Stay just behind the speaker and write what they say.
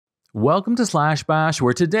Welcome to Slash Bash,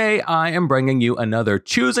 where today I am bringing you another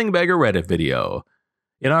Choosing Beggar Reddit video.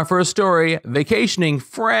 In our first story, vacationing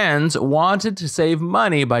friends wanted to save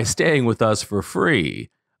money by staying with us for free.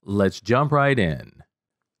 Let's jump right in.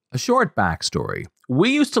 A short backstory.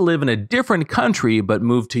 We used to live in a different country but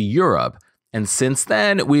moved to Europe, and since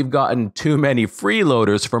then we've gotten too many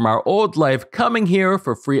freeloaders from our old life coming here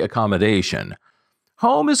for free accommodation.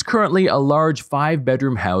 Home is currently a large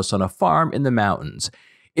 5-bedroom house on a farm in the mountains.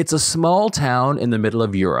 It's a small town in the middle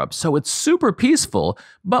of Europe, so it's super peaceful,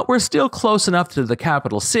 but we're still close enough to the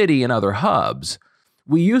capital city and other hubs.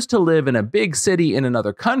 We used to live in a big city in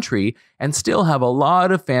another country and still have a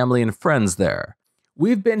lot of family and friends there.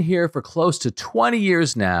 We've been here for close to 20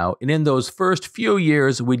 years now, and in those first few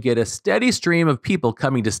years, we'd get a steady stream of people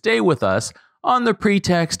coming to stay with us on the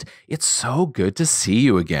pretext, "It's so good to see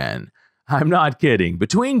you again." I'm not kidding.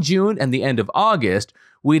 Between June and the end of August,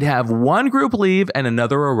 we'd have one group leave and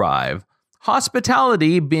another arrive.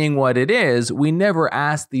 Hospitality being what it is, we never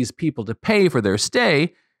asked these people to pay for their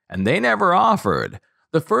stay, and they never offered.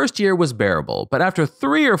 The first year was bearable, but after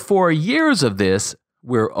 3 or 4 years of this,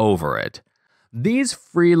 we're over it. These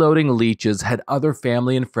freeloading leeches had other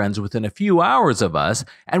family and friends within a few hours of us,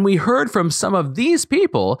 and we heard from some of these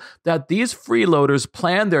people that these freeloaders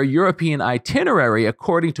planned their European itinerary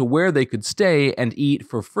according to where they could stay and eat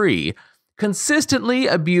for free, consistently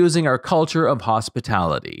abusing our culture of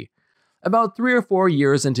hospitality. About 3 or 4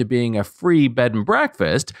 years into being a free bed and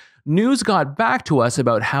breakfast, news got back to us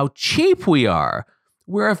about how cheap we are.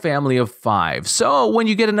 We're a family of 5, so when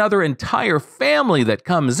you get another entire family that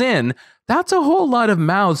comes in, that's a whole lot of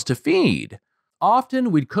mouths to feed.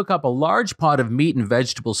 Often we'd cook up a large pot of meat and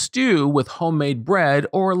vegetable stew with homemade bread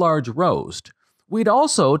or a large roast. We'd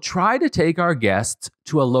also try to take our guests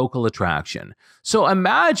to a local attraction. So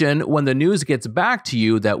imagine when the news gets back to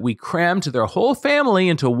you that we crammed their whole family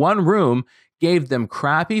into one room, gave them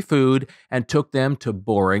crappy food, and took them to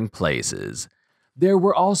boring places. There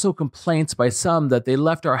were also complaints by some that they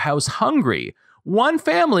left our house hungry. One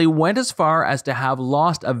family went as far as to have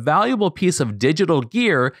lost a valuable piece of digital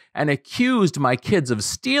gear and accused my kids of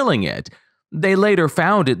stealing it. They later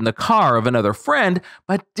found it in the car of another friend,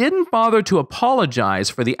 but didn't bother to apologize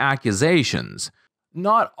for the accusations.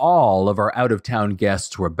 Not all of our out-of-town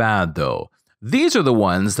guests were bad, though. These are the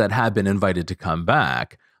ones that have been invited to come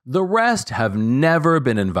back. The rest have never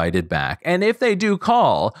been invited back, and if they do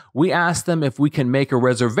call, we ask them if we can make a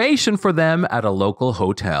reservation for them at a local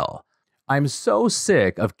hotel. I'm so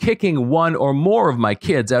sick of kicking one or more of my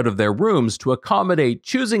kids out of their rooms to accommodate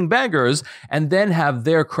choosing beggars and then have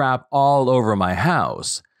their crap all over my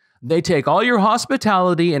house. They take all your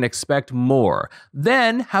hospitality and expect more,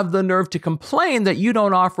 then have the nerve to complain that you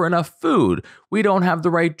don't offer enough food, we don't have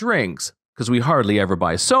the right drinks, because we hardly ever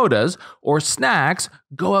buy sodas, or snacks,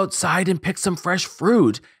 go outside and pick some fresh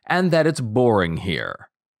fruit, and that it's boring here.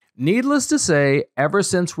 Needless to say, ever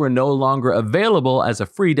since we're no longer available as a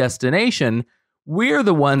free destination, we're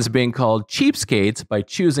the ones being called cheapskates by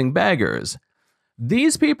choosing beggars.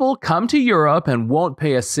 These people come to Europe and won't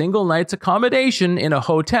pay a single night's accommodation in a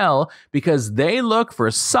hotel because they look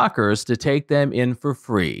for suckers to take them in for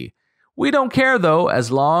free. We don't care though,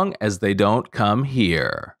 as long as they don't come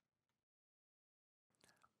here.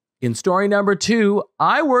 In story number 2,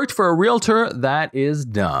 I worked for a realtor that is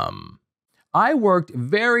dumb. I worked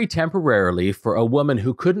very temporarily for a woman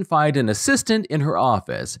who couldn't find an assistant in her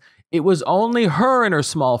office. It was only her and her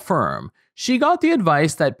small firm. She got the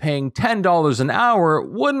advice that paying $10 an hour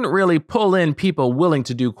wouldn't really pull in people willing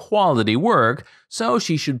to do quality work, so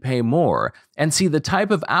she should pay more and see the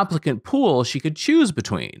type of applicant pool she could choose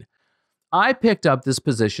between. I picked up this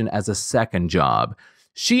position as a second job.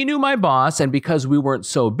 She knew my boss, and because we weren't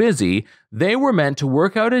so busy, they were meant to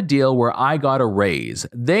work out a deal where I got a raise.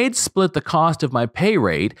 They'd split the cost of my pay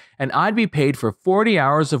rate, and I'd be paid for 40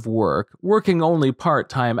 hours of work, working only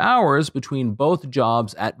part-time hours between both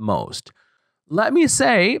jobs at most. Let me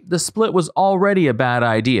say, the split was already a bad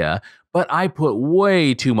idea, but I put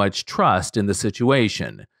way too much trust in the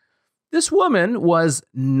situation. This woman was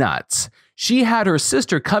nuts. She had her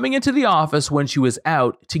sister coming into the office when she was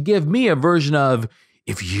out to give me a version of,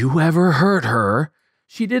 "If you ever hurt her."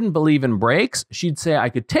 She didn't believe in breaks. She'd say I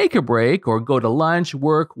could take a break or go to lunch,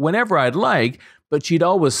 work, whenever I'd like, but she'd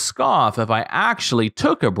always scoff if I actually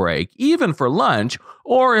took a break, even for lunch,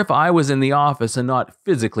 or if I was in the office and not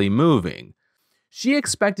physically moving. She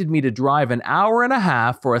expected me to drive an hour and a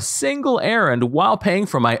half for a single errand while paying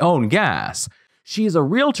for my own gas. She's a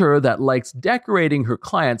realtor that likes decorating her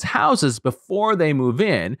clients' houses before they move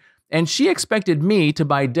in, and she expected me to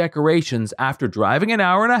buy decorations after driving an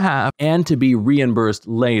hour and a half and to be reimbursed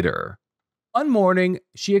later. One morning,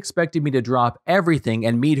 she expected me to drop everything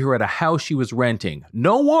and meet her at a house she was renting.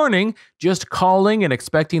 No warning, just calling and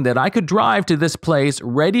expecting that I could drive to this place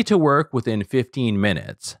ready to work within 15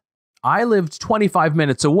 minutes. I lived 25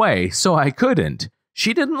 minutes away, so I couldn't.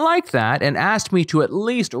 She didn't like that and asked me to at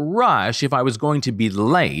least rush if I was going to be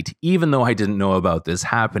late, even though I didn't know about this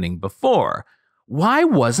happening before. Why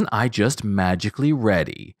wasn't I just magically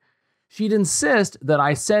ready? She'd insist that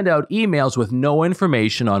I send out emails with no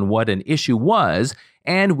information on what an issue was,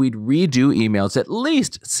 and we'd redo emails at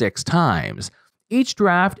least 6 times. Each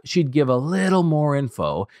draft, she'd give a little more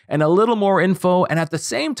info, and at the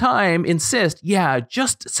same time insist, yeah,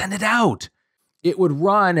 just send it out. It would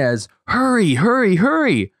run as, hurry, hurry,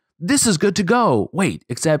 hurry. This is good to go. Wait,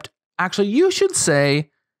 except, actually, you should say,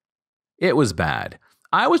 it was bad.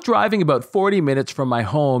 I was driving about 40 minutes from my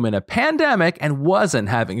home in a pandemic and wasn't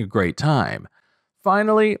having a great time.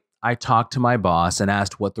 Finally, I talked to my boss and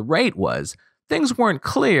asked what the rate was. Things weren't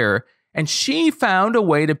clear, and she found a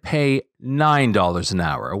way to pay $9 an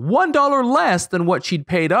hour, $1 less than what she'd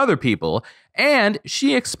paid other people, and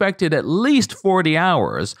she expected at least 40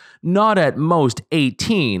 hours, not at most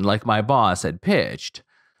 18 like my boss had pitched.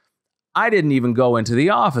 I didn't even go into the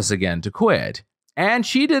office again to quit. And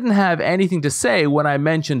she didn't have anything to say when I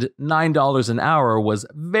mentioned $9 an hour was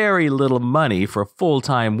very little money for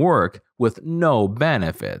full-time work with no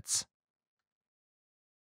benefits.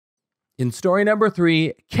 In story number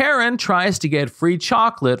 3, Karen tries to get free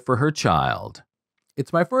chocolate for her child.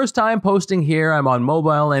 It's my first time posting here. I'm on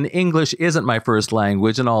mobile and English isn't my first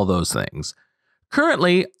language and all those things.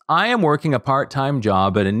 Currently, I am working a part-time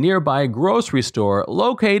job at a nearby grocery store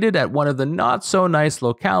located at one of the not-so-nice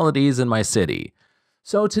localities in my city.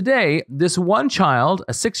 So today, this one child,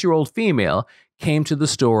 a 6-year-old female, came to the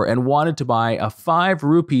store and wanted to buy a 5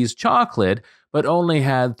 rupees chocolate, but only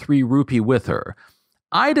had 3 rupee with her.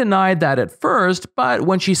 I denied that at first, but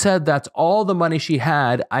when she said that's all the money she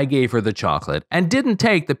had, I gave her the chocolate and didn't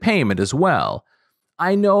take the payment as well.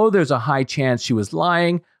 I know there's a high chance she was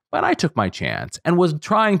lying, but I took my chance and was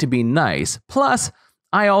trying to be nice. Plus,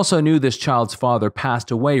 I also knew this child's father passed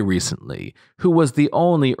away recently, who was the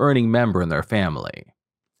only earning member in their family.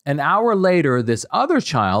 An hour later, this other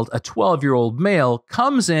child, a 12-year-old male,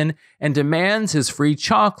 comes in and demands his free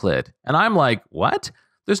chocolate. And I'm like, what?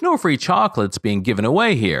 There's no free chocolates being given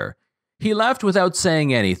away here. He left without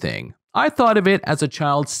saying anything. I thought of it as a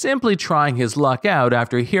child simply trying his luck out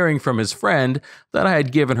after hearing from his friend that I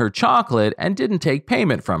had given her chocolate and didn't take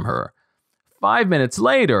payment from her. 5 minutes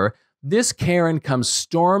later, this Karen comes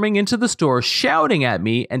storming into the store shouting at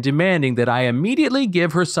me and demanding that I immediately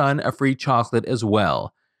give her son a free chocolate as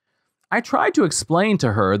well. I tried to explain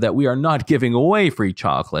to her that we are not giving away free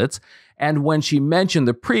chocolates, and when she mentioned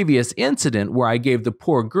the previous incident where I gave the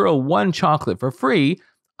poor girl 1 chocolate for free,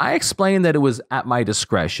 I explained that it was at my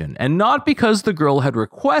discretion and not because the girl had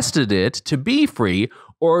requested it to be free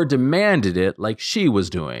or demanded it like she was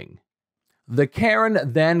doing. The Karen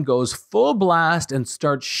then goes full blast and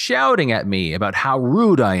starts shouting at me about how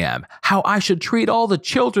rude I am, how I should treat all the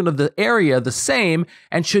children of the area the same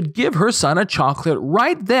and should give her son a chocolate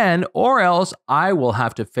right then or else I will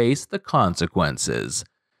have to face the consequences.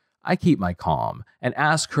 I keep my calm and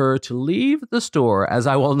ask her to leave the store as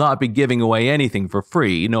I will not be giving away anything for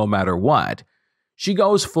free no matter what. She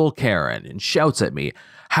goes full Karen and shouts at me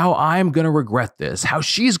how I'm going to regret this, how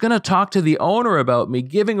she's going to talk to the owner about me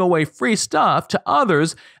giving away free stuff to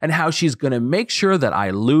others, and how she's going to make sure that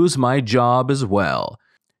I lose my job as well.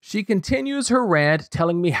 She continues her rant,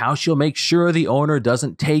 telling me how she'll make sure the owner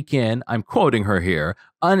doesn't take in, I'm quoting her here,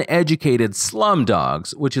 uneducated slum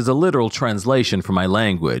dogs, which is a literal translation for my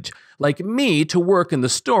language, like me to work in the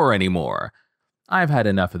store anymore. I've had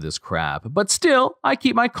enough of this crap, but still, I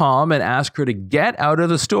keep my calm and ask her to get out of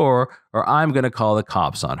the store or I'm going to call the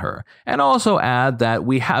cops on her. And also add that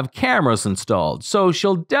we have cameras installed, so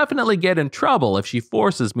she'll definitely get in trouble if she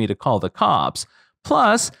forces me to call the cops.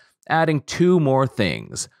 Plus, adding 2 more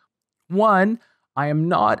things. 1, I am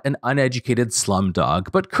not an uneducated slum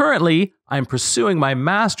dog, but currently I'm pursuing my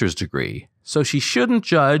master's degree, so she shouldn't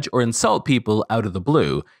judge or insult people out of the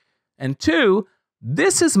blue. And 2,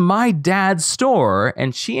 this is my dad's store,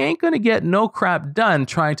 and she ain't gonna get no crap done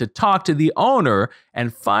trying to talk to the owner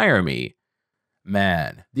and fire me.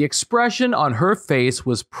 Man, the expression on her face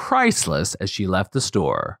was priceless as she left the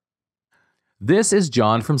store. This is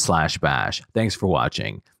John from /Bash. Thanks for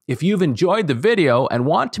watching. If you've enjoyed the video and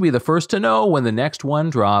want to be the first to know when the next one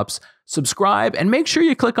drops, subscribe and make sure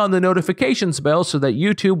you click on the notifications bell so that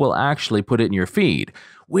YouTube will actually put it in your feed.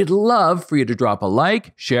 We'd love for you to drop a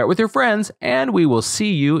like, share it with your friends, and we will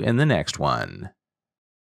see you in the next one.